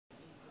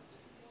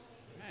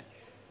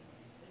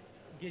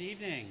Good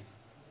evening.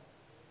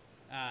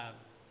 Can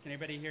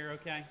everybody hear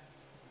okay?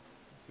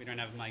 We don't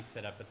have a mic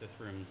set up, but this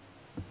room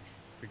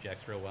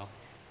projects real well.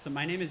 So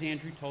my name is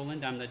Andrew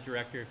Toland. I'm the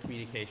Director of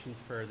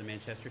Communications for the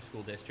Manchester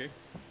School District.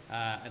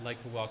 I'd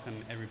like to welcome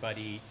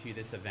everybody to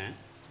this event.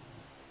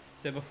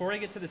 So before I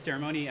get to the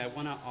ceremony, I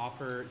want to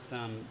offer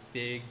some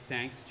big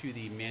thanks to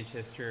the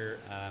Manchester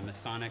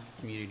Masonic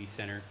Community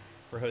Center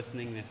for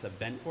hosting this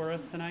event for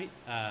us tonight,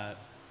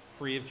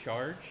 free of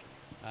charge.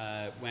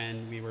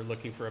 When we were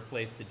looking for a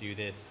place to do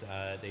this,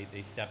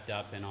 they stepped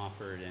up and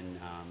offered, and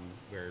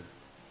we're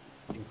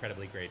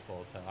incredibly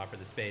grateful to offer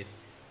the space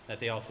that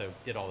they also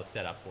did all the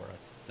setup for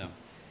us. So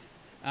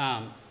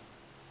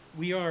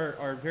we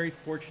are very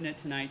fortunate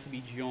tonight to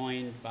be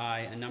joined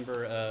by a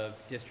number of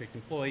district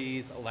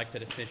employees,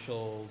 elected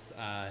officials,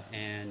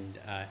 and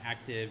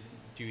active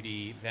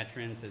duty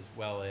veterans, as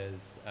well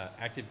as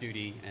active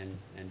duty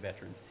and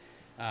veterans,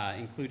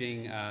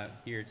 including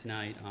here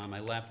tonight on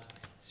my left,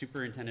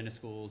 Superintendent of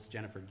Schools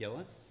Jennifer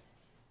Gillis,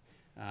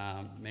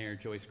 Mayor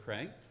Joyce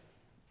Craig,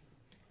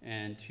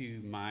 and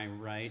to my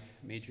right,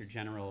 Major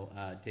General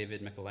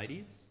David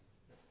Michaelides,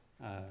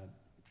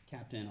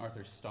 Captain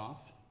Arthur Stoff,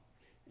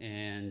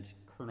 and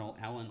Colonel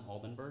Alan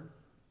Oldenburg,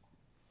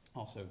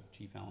 also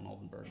Chief Alan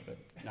Oldenburg, but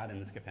not in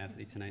this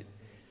capacity tonight.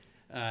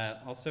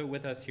 Also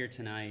with us here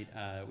tonight,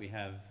 we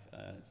have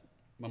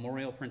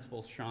Memorial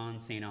Principal Sean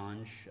St.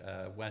 Ange,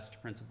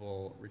 West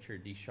Principal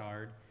Richard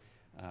Deschard,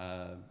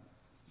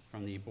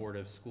 from the Board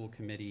of School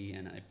Committee,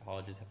 and I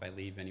apologize if I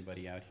leave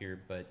anybody out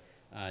here, but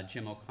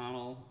Jim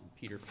O'Connell,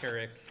 Peter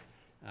Perrick,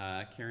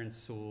 Karen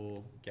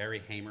Sewell,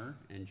 Gary Hamer,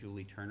 and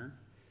Julie Turner.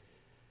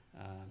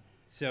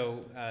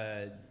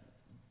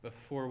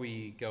 Before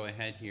we go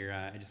ahead here,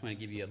 I just want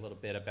to give you a little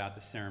bit about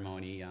the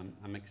ceremony.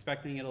 I'm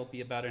expecting it'll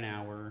be about an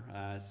hour,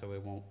 so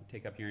it won't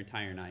take up your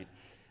entire night.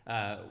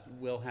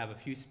 We'll have a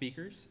few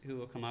speakers who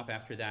will come up.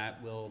 After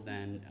that, we'll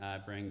then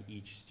bring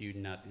each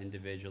student up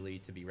individually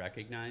to be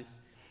recognized.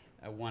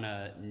 I want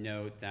to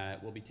note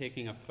that we'll be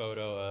taking a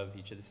photo of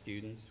each of the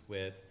students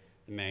with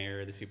the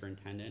mayor, the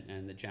superintendent,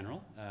 and the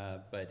general.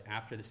 But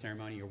after the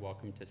ceremony, you're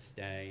welcome to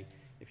stay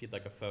if you'd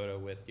like a photo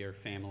with your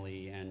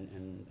family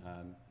and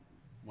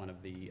one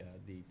of the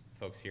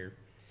folks here.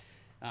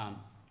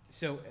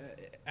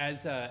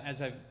 As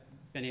I've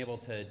been able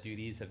to do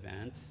these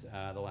events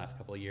the last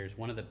couple of years,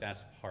 one of the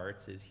best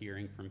parts is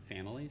hearing from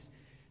families.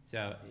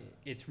 So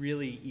it's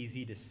really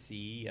easy to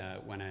see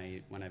when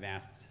I've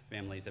asked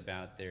families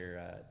about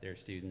their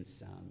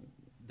students,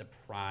 the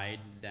pride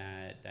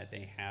that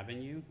they have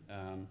in you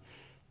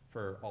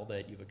for all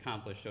that you've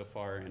accomplished so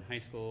far in high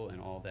school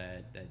and all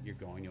that you're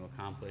going to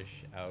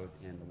accomplish out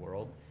in the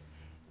world.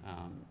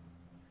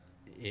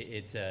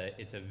 It's a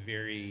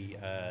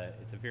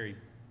very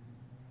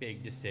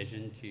big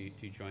decision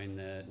to join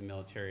the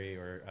military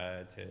or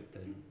to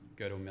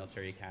go to a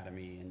military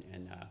academy,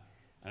 and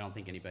I don't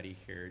think anybody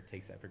here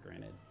takes that for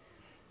granted.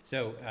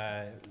 So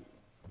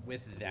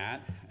with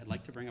that, I'd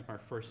like to bring up our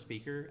first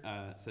speaker.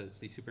 So it's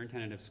the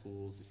Superintendent of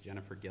Schools,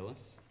 Jennifer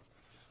Gillis.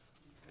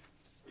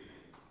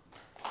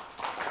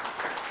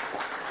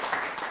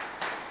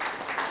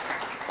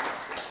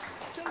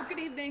 Good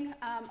evening.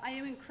 I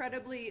am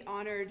incredibly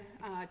honored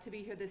to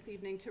be here this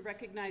evening to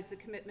recognize the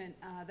commitment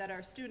that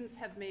our students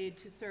have made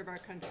to serve our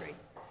country.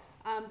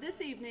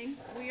 This evening,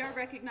 we are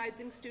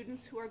recognizing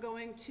students who are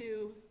going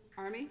to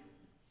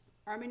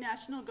Army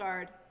National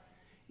Guard,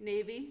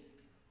 Navy,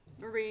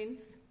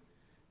 Marines,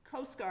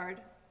 Coast Guard,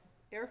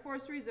 Air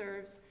Force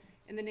Reserves,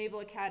 and the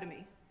Naval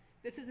Academy.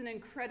 This is an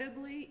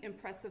incredibly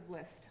impressive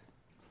list.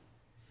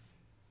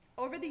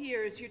 Over the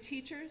years, your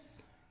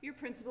teachers, your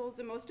principals,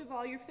 and most of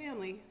all your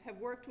family have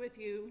worked with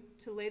you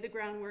to lay the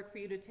groundwork for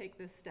you to take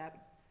this step.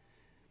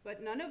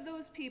 But none of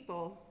those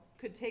people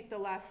could take the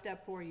last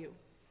step for you.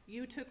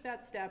 You took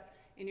that step,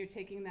 and you're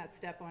taking that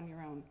step on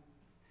your own.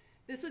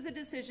 This was a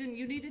decision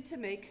you needed to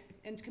make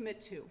and commit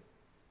to.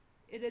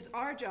 It is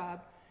our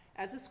job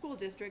as a school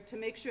district to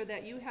make sure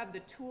that you have the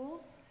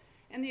tools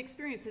and the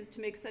experiences to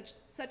make such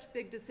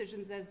big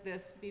decisions as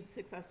this be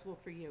successful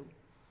for you.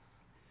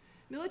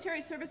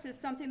 Military service is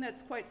something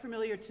that's quite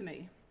familiar to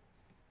me.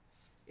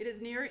 It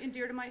is near and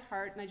dear to my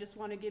heart, and I just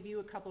want to give you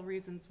a couple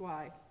reasons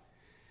why.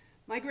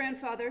 My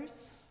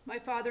grandfathers, my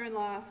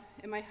father-in-law,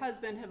 and my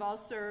husband have all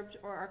served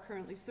or are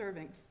currently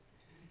serving.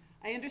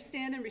 I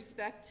understand and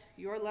respect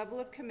your level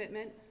of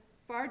commitment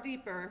far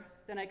deeper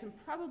than I can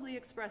probably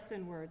express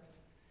in words.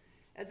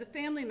 As a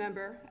family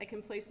member, I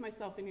can place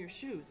myself in your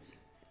shoes.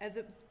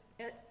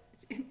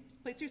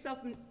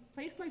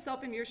 Place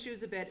myself in your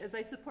shoes a bit as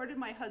I supported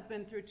my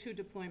husband through 2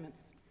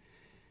 deployments.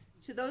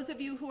 To those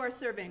of you who are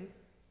serving,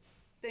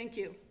 thank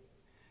you.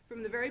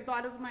 From the very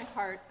bottom of my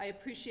heart, I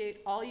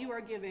appreciate all you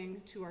are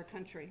giving to our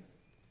country.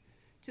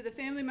 To the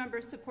family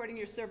members supporting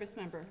your service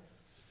member,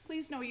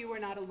 please know you are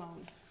not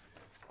alone.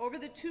 Over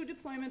the 2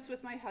 deployments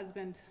with my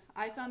husband,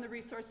 I found the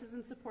resources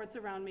and supports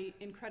around me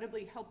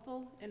incredibly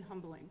helpful and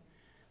humbling.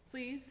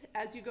 Please,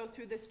 as you go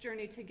through this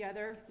journey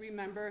together,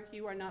 remember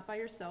you are not by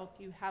yourself.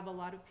 You have a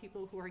lot of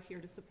people who are here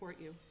to support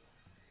you.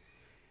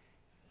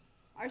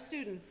 Our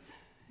students,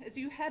 as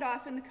you head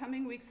off in the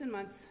coming weeks and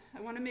months,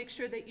 I want to make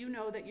sure that you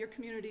know that your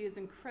community is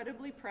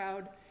incredibly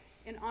proud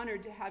and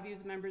honored to have you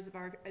as members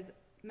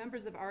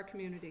of our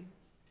community.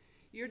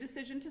 Your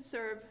decision to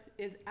serve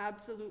is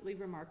absolutely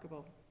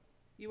remarkable.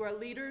 You are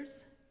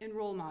leaders and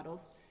role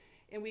models,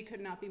 and we could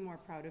not be more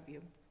proud of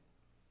you.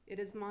 It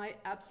is my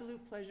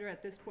absolute pleasure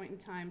at this point in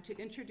time to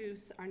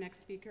introduce our next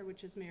speaker,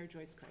 which is Mayor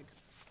Joyce Craig.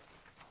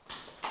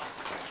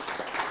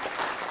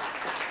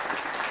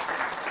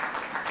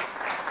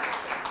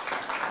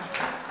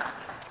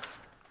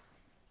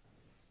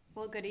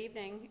 Well, good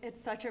evening.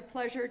 It's such a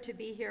pleasure to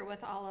be here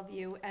with all of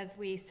you as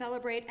we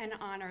celebrate and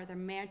honor the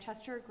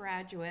Manchester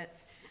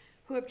graduates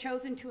who have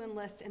chosen to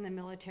enlist in the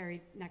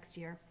military next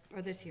year,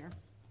 or this year.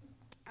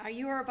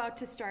 You are about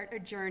to start a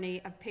journey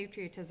of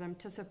patriotism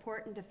to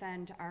support and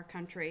defend our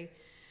country.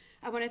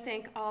 I want to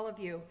thank all of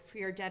you for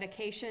your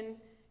dedication,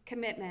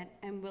 commitment,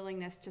 and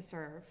willingness to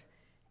serve.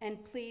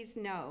 And please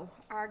know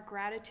our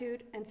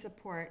gratitude and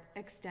support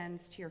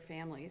extends to your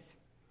families.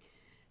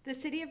 The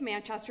City of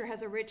Manchester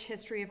has a rich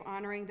history of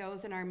honoring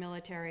those in our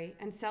military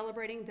and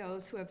celebrating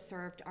those who have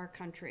served our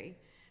country.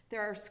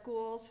 There are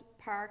schools,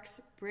 parks,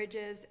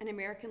 bridges, and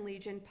American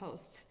Legion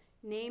posts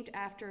named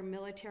after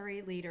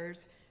military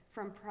leaders,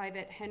 from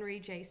Private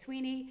Henry J.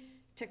 Sweeney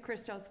to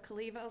Christos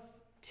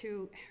Kalivos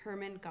to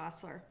Herman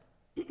Gosler.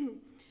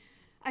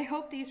 I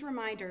hope these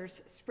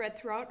reminders spread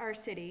throughout our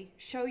city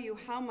show you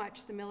how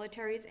much the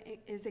military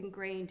is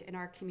ingrained in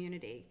our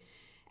community.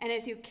 And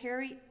as you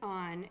carry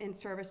on in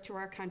service to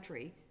our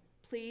country,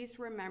 please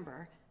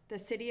remember the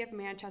City of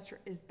Manchester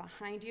is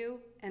behind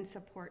you and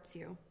supports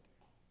you.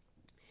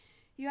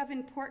 You have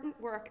important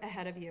work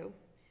ahead of you.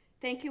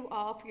 Thank you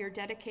all for your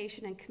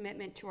dedication and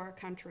commitment to our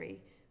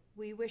country.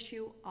 We wish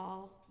you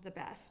all the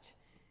best.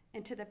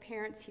 And to the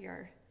parents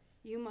here,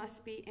 you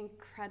must be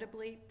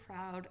incredibly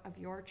proud of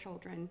your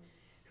children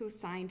who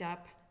signed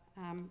up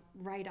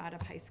right out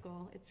of high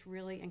school. It's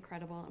really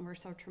incredible, and we're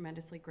so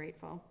tremendously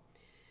grateful.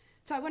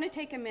 So I want to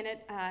take a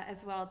minute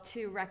as well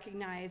to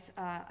recognize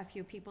a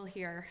few people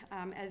here.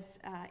 As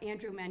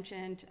Andrew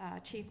mentioned,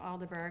 Chief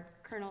Alderberg,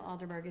 Colonel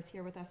Alderberg is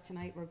here with us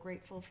tonight. We're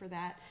grateful for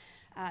that.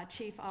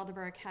 Chief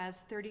Alderberg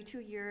has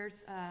 32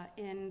 years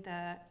in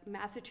the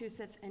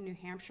Massachusetts and New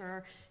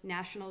Hampshire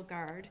National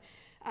Guard.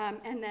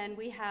 And then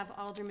we have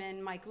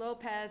Alderman Mike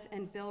Lopez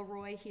and Bill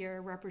Roy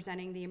here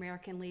representing the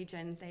American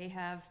Legion. They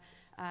have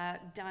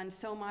done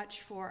so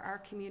much for our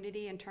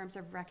community in terms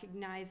of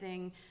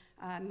recognizing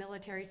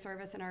military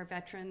service and our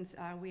veterans.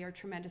 We are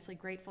tremendously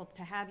grateful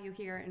to have you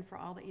here and for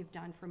all that you've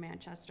done for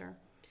Manchester.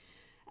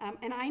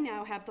 And I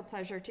now have the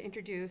pleasure to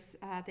introduce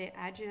the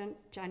Adjutant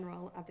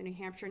General of the New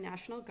Hampshire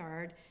National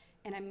Guard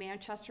and a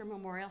Manchester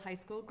Memorial High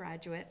School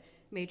graduate,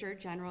 Major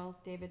General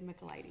David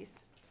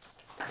Michaelides.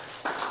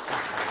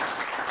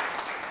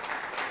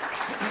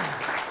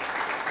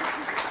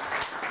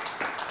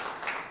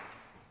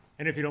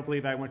 And if you don't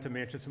believe I went to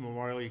Manchester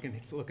Memorial, you can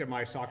look at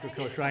my soccer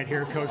coach right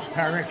here, Coach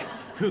Parrick,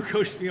 who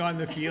coached me on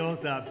the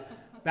field.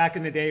 Back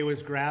in the day, it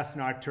was grass,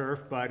 not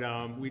turf, but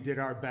we did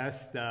our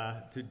best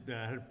to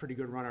have a pretty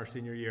good run our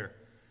senior year.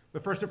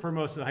 But first and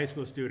foremost, to the high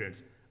school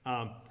students,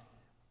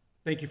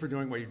 thank you for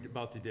doing what you're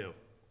about to do.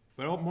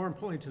 But more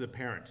importantly, to the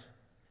parents,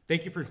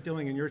 thank you for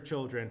instilling in your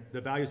children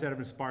the values that have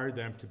inspired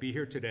them to be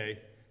here today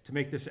to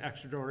make this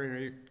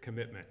extraordinary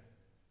commitment.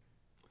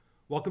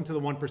 Welcome to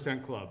the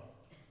 1% Club,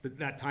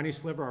 that tiny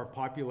sliver of our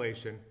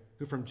population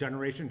who from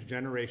generation to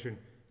generation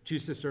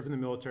choose to serve in the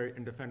military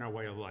and defend our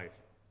way of life.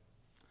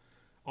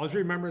 Always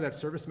remember that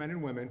servicemen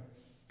and women,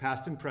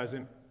 past and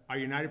present, are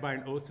united by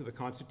an oath to the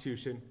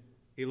Constitution,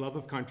 a love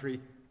of country,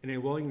 and a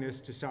willingness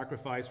to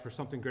sacrifice for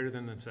something greater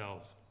than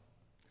themselves.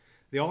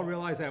 They all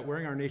realize that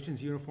wearing our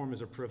nation's uniform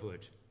is a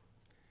privilege.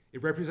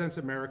 It represents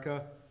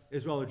America,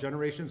 as well as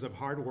generations of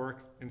hard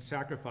work and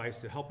sacrifice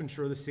to help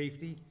ensure the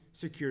safety,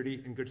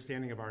 security, and good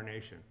standing of our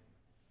nation.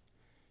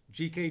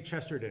 G.K.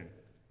 Chesterton,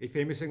 a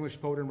famous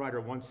English poet and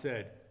writer, once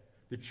said,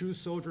 "The true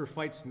soldier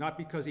fights not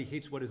because he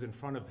hates what is in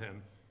front of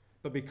him,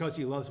 but because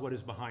he loves what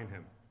is behind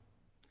him."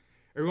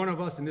 Every one of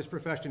us in this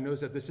profession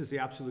knows that this is the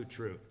absolute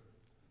truth.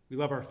 We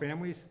love our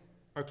families,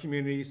 our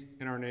communities,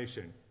 and our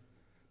nation.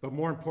 But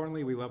more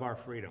importantly, we love our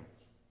freedom.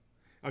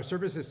 Our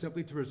service is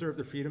simply to preserve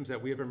the freedoms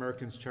that we as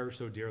Americans cherish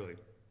so dearly.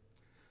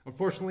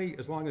 Unfortunately,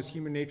 as long as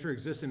human nature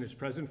exists in its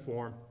present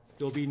form,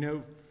 there will be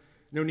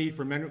a need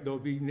for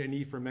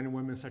men and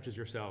women such as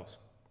yourselves.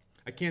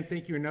 I can't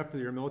thank you enough for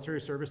your military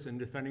service and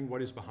defending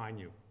what is behind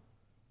you.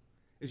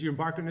 As you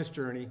embark on this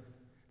journey,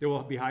 there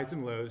will be highs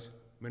and lows,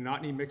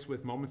 monotony mixed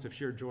with moments of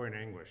sheer joy and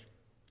anguish.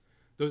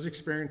 Those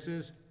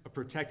experiences of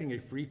protecting a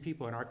free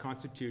people in our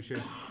Constitution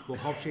will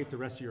help shape the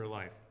rest of your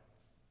life.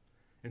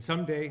 And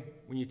someday,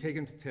 when you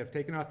have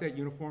taken off that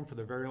uniform for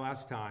the very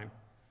last time,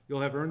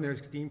 you'll have earned the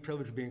esteemed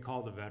privilege of being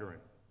called a veteran.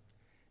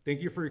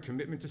 Thank you for your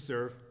commitment to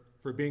serve,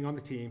 for being on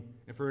the team,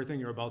 and for everything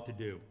you're about to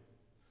do.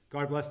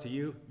 God bless to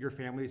you, your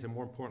families, and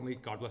more importantly,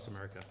 God bless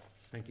America.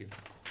 Thank you.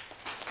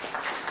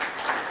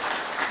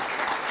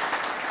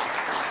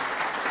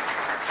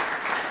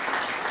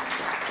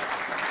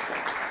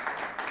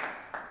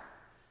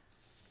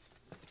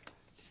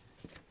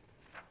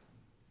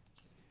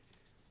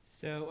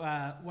 So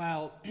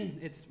while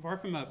it's far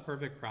from a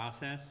perfect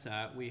process,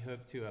 we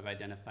hope to have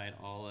identified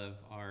all of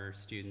our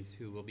students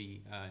who will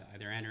be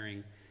either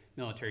entering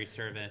military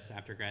service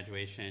after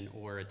graduation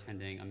or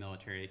attending a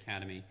military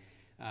academy.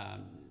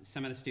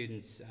 Some of the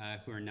students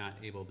who are not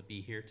able to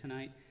be here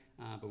tonight,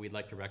 but we'd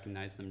like to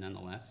recognize them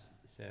nonetheless.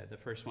 So the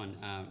first one,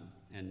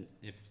 and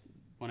if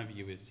one of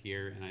you is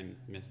here and I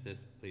missed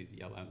this, please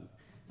yell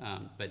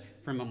out. But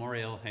from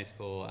Memorial High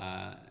School,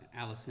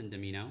 Allison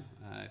Domino,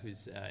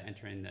 who's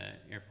entering the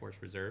Air Force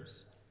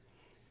Reserves.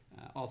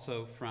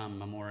 Also from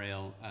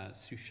Memorial,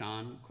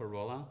 Sushan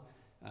Corolla,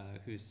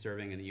 who's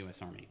serving in the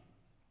U.S. Army.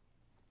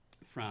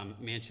 From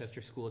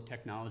Manchester School of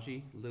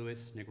Technology,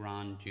 Louis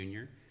Negron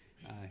Jr.,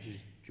 who's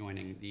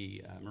joining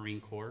the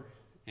Marine Corps.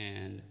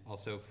 And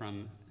also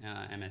from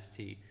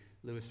MST,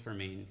 Louis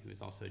Fermin, who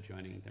is also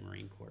joining the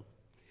Marine Corps.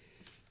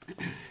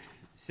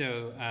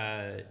 So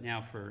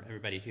now for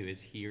everybody who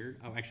is here,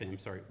 oh, actually, I'm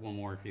sorry, one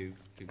more who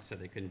said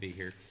they couldn't be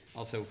here.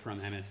 Also from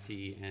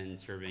MST and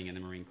serving in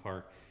the Marine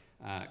Corps,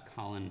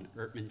 Colin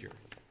Ertminger.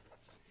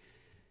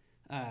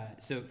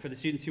 So for the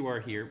students who are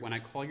here, when I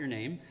call your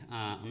name,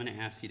 I'm going to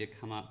ask you to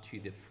come up to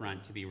the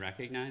front to be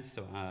recognized.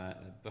 So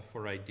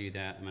before I do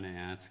that, I'm going to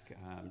ask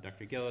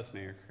Dr. Gillis,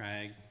 Mayor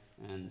Craig,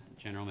 and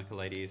General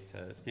Michaelides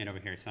to stand over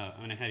here. So I'm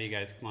going to have you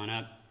guys come on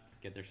up,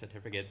 get their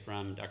certificate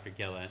from Dr.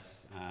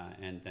 Gillis,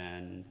 and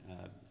then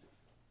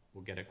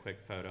we'll get a quick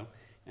photo.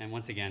 And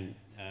once again,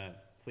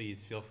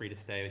 please feel free to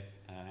stay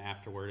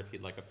afterward if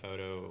you'd like a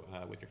photo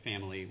with your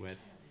family, with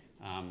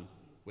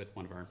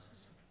one of our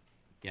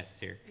guests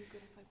here. Are you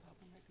good if I pop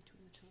them right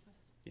between the two of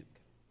us? Yep.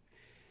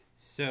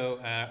 So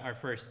our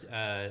first,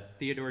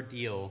 Theodore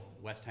Deal,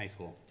 West High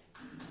School.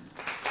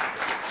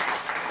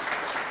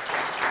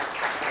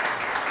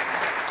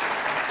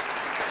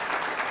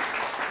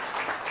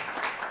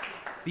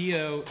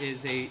 Theo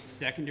is a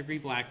second-degree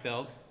black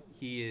belt.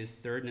 He is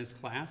third in his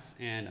class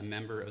and a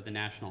member of the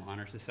National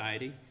Honor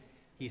Society.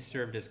 He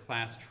served as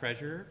class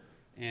treasurer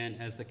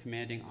and as the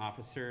commanding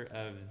officer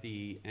of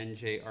the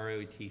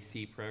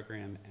NJROTC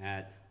program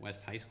at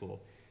West High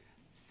School.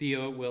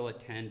 Theo will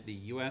attend the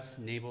U.S.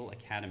 Naval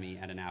Academy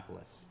at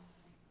Annapolis.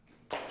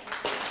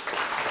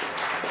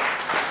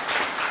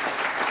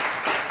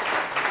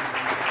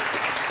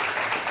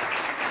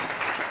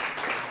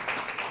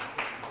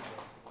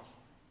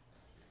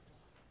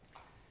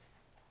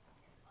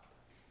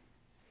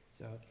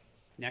 So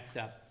next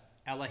up,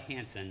 Ella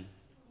Hansen,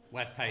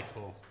 West High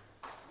School.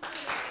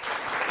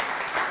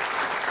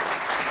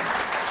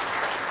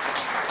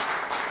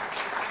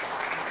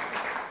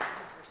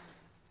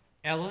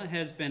 Ella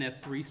has been a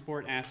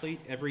three-sport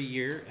athlete every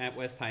year at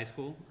West High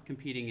School,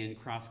 competing in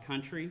cross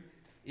country,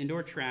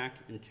 indoor track,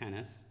 and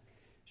tennis.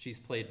 She's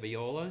played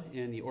viola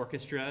in the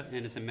orchestra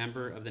and is a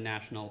member of the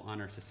National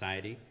Honor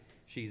Society.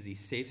 She's the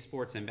Safe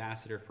Sports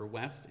Ambassador for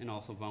West and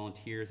also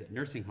volunteers at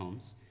nursing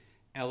homes.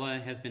 Ella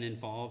has been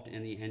involved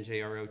in the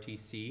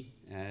NJROTC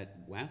at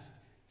West,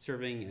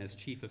 serving as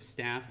chief of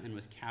staff and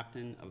was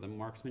captain of the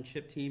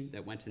marksmanship team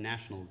that went to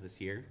nationals this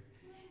year.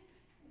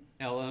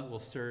 Ella will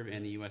serve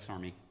in the U.S.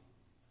 Army.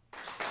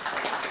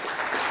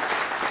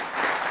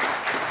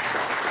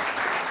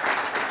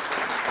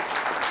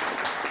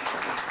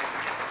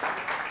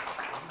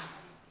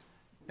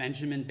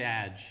 Benjamin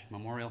Badge,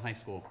 Memorial High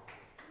School.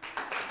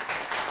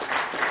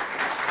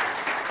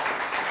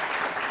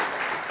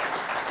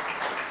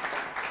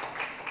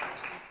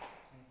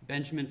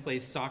 Benjamin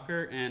plays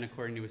soccer and,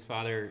 according to his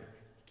father,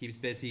 keeps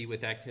busy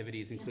with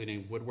activities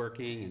including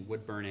woodworking and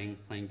wood burning,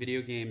 playing video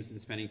games,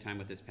 and spending time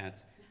with his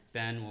pets.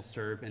 Ben will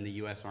serve in the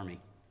U.S. Army.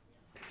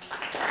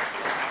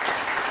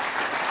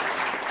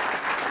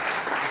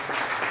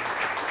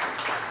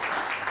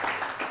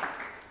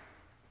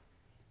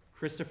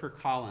 Christopher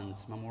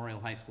Collins, Memorial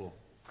High School.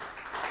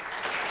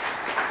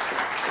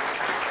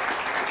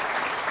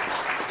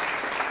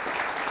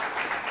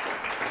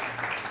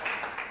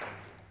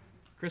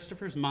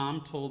 Christopher's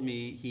mom told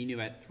me he knew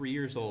at 3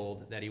 years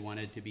old that he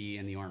wanted to be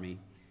in the Army.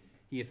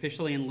 He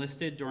officially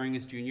enlisted during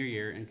his junior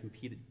year and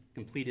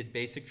completed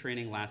basic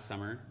training last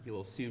summer. He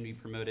will soon be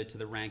promoted to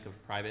the rank of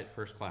Private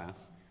First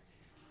Class.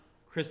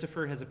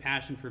 Christopher has a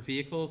passion for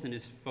vehicles, and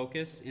his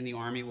focus in the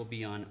Army will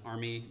be on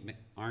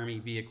Army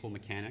vehicle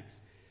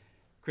mechanics.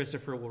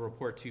 Christopher will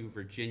report to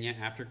Virginia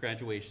after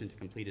graduation to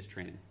complete his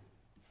training.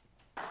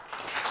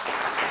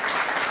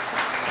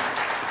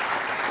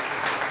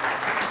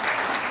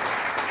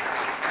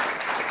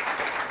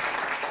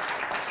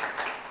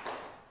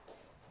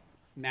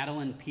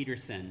 Madeline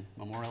Peterson,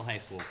 Memorial High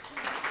School.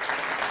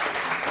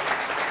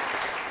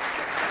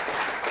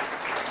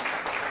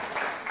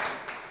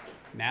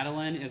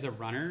 Madeline is a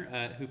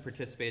runner who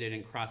participated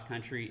in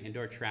cross-country,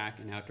 indoor track,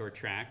 and outdoor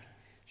track.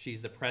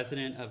 She's the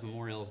president of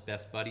Memorial's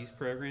Best Buddies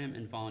program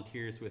and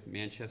volunteers with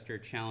Manchester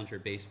Challenger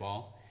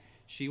Baseball.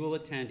 She will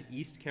attend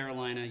East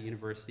Carolina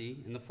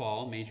University in the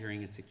fall,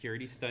 majoring in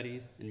security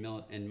studies and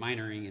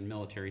minoring in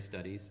military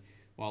studies,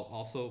 while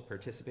also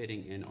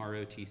participating in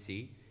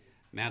ROTC.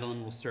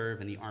 Madeline will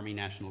serve in the Army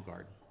National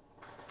Guard.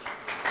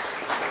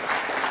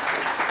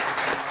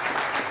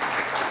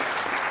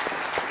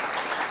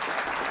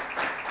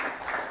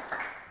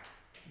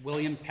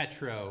 William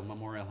Petro,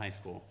 Memorial High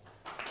School.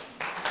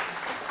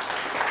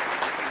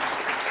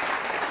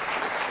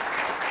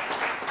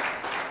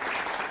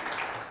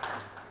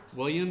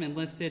 William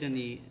enlisted in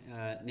the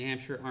New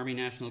Hampshire Army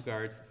National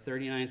Guard's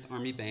 39th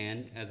Army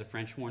Band as a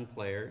French horn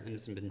player and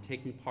has been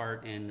taking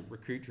part in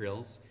recruit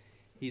drills.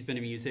 He's been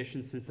a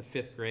musician since the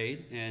 5th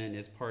grade and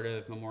is part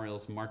of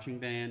Memorial's marching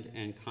band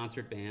and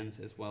concert bands,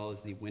 as well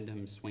as the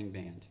Wyndham Swing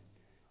Band.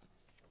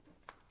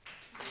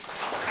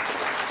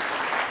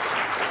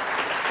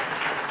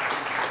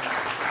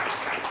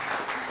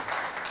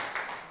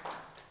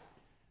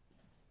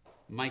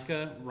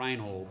 Micah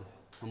Reinhold,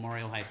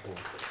 Memorial High School.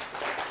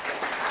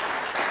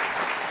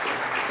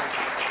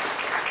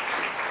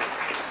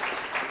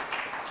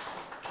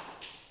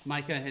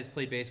 Micah has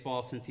played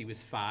baseball since he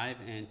was 5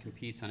 and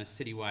competes on a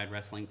citywide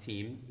wrestling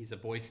team. He's a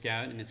Boy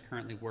Scout and is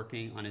currently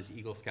working on his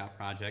Eagle Scout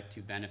project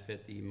to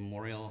benefit the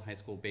Memorial High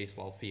School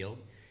baseball field.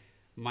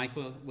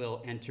 Micah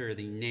will enter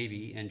the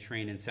Navy and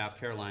train in South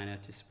Carolina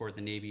to support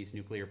the Navy's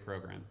nuclear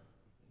program.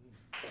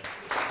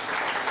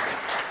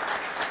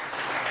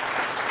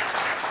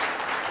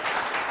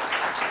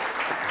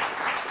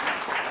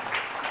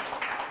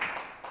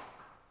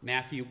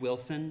 Matthew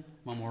Wilson,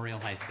 Memorial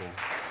High School.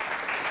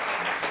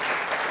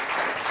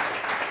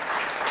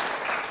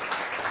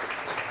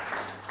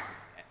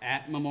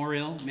 At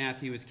Memorial,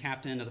 Matthew is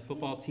captain of the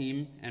football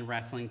team and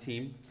wrestling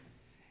team.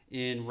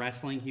 In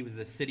wrestling, he was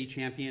the city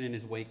champion in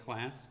his weight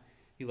class.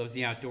 He loves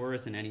the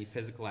outdoors and any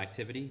physical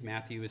activity.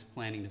 Matthew is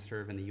planning to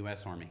serve in the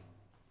U.S. Army.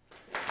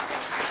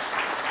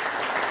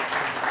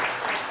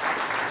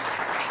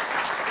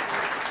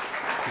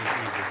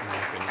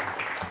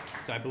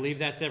 So I believe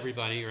that's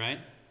everybody, right?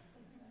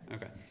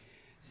 Okay.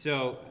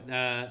 So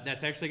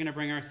that's actually going to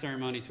bring our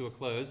ceremony to a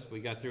close. We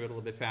got through it a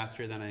little bit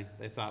faster than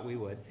I thought we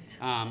would.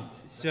 On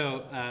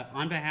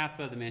behalf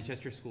of the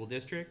Manchester School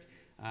District,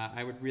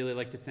 I would really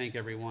like to thank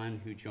everyone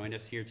who joined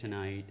us here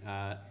tonight.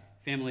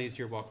 Families,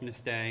 you're welcome to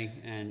stay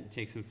and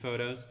take some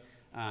photos.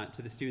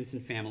 To the students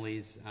and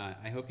families,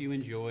 I hope you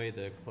enjoy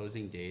the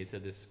closing days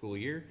of this school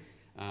year,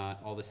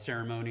 all the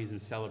ceremonies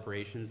and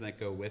celebrations that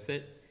go with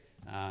it,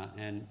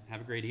 and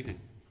have a great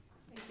evening.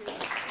 Thank you.